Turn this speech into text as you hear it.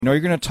I know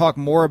you're going to talk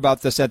more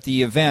about this at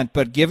the event,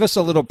 but give us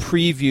a little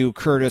preview,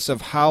 Curtis,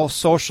 of how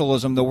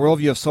socialism, the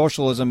worldview of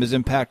socialism, is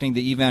impacting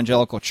the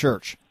evangelical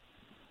church.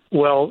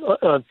 Well,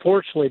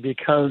 unfortunately,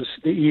 because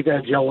the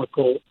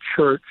evangelical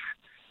church,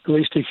 at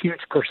least a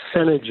huge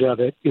percentage of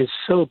it, is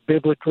so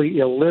biblically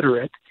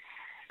illiterate,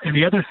 and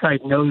the other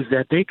side knows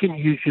that they can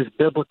use just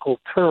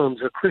biblical terms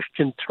or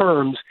Christian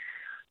terms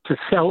to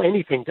sell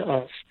anything to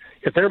us.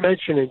 If they're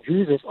mentioning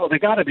Jesus, they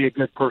got to be a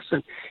good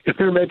person. If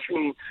they're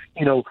mentioning,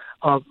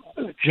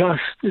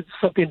 just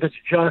something that's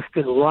just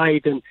and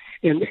right and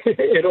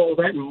all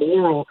that and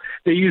moral,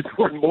 they use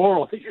the word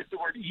moral, they use the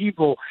word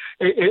evil,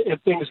 and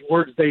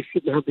words they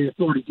shouldn't have the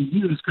authority to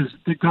use because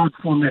the God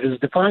format is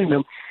defining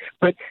them.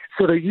 But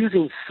so they're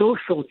using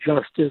social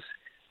justice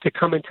to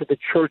come into the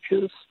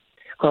churches.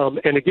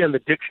 And again, the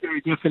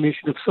dictionary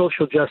definition of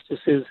social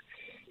justice is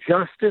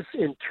justice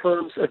in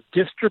terms of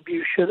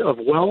distribution of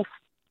wealth,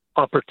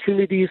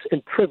 opportunities,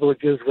 and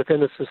privileges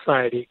within a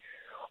society,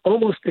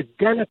 almost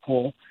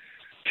identical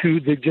to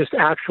the just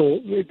actual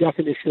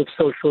definition of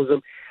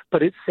socialism,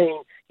 but it's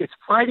saying it's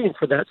fighting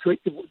for that. So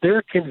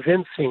they're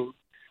convincing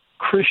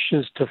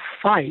Christians to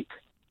fight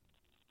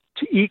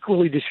to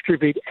equally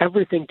distribute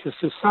everything to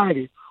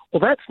society. Well,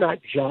 that's not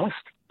just,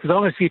 because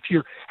obviously if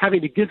you're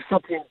having to give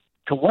something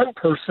to one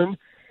person,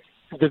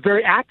 the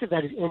very act of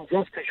that is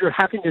unjust because you're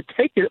having to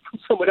take it from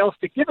someone else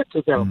to give it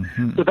to them.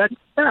 Mm-hmm. So that's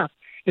theft.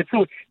 And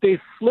so they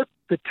flip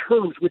the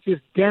terms, which is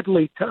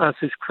deadly to us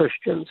as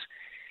Christians,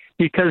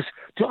 because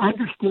to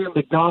understand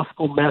the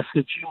gospel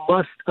message, you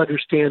must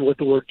understand what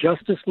the word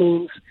justice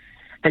means,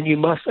 and you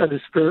must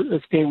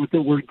understand what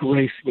the word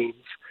grace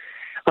means.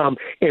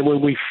 And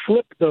when we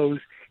flip those,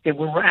 and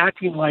when we're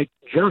acting like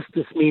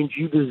justice means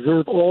you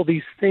deserve all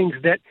these things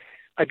that,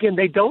 again,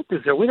 they don't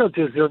deserve. We don't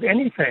deserve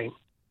anything.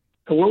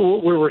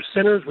 We're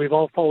sinners. We've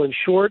all fallen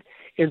short.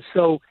 And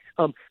so,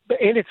 and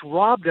it's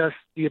robbed us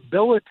the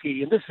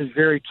ability, and this is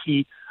very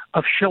key,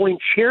 of showing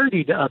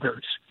charity to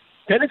others.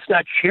 Then it's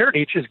not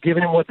charity, it's just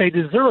giving them what they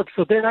deserve.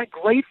 So they're not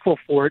grateful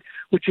for it,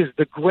 which is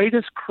the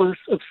greatest curse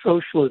of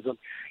socialism.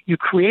 You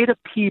create a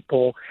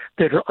people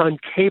that are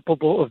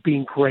incapable of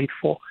being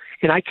grateful.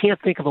 And I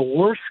can't think of a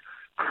worse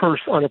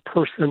curse on a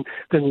person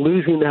than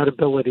losing that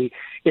ability.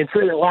 And so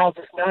it allows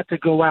us not to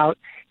go out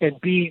and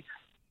be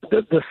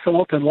the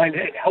salt and light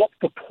and help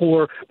the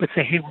poor, but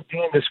say, hey, we're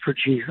doing this for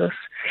Jesus.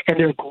 And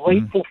they're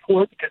grateful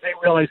for it because they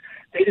realize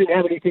they didn't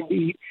have anything to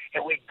eat,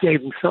 and we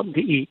gave them something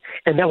to eat.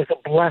 And that was a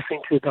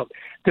blessing to them.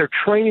 They're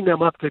training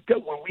them up to,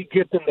 when we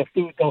give them the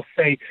food, they'll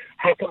say,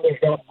 how come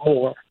there's not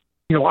more?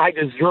 I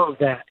deserve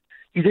that.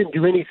 You didn't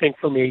do anything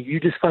for me. You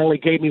just finally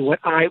gave me what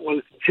I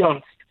was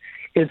just.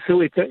 And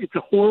so it's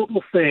a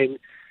horrible thing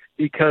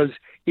because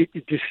it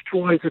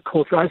destroys a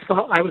culture.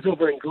 I was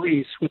over in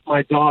Greece with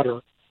my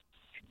daughter,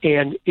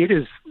 and it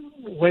is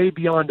way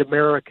beyond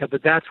America,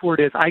 but that's where it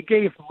is. I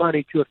gave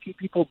money to a few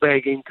people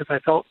begging because I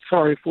felt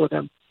sorry for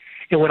them.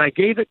 And when I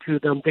gave it to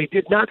them, they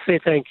did not say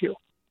thank you.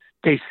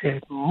 They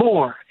said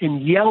more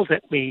and yelled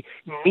at me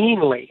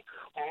meanly,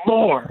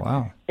 more.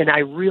 Wow. And I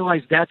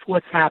realized that's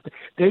what's happened.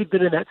 They've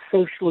been in that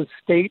socialist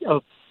state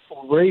of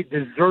they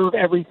deserve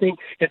everything.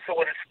 And so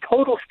when a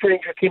total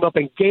stranger came up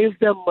and gave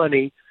them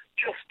money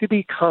just to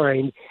be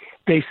kind,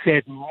 they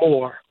said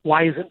more.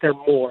 Why isn't there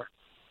more?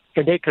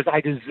 And because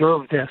I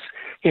deserve this.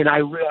 And I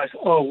realized,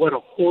 what a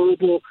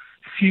horrible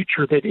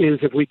future that is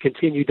if we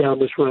continue down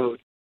this road.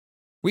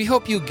 We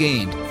hope you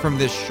gained from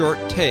this short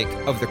take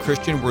of the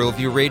Christian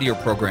Worldview radio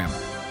program.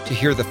 To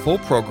hear the full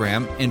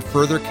program and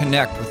further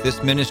connect with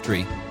this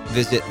ministry,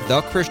 visit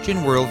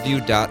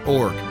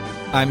thechristianworldview.org.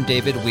 I'm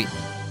David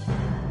Wheaton.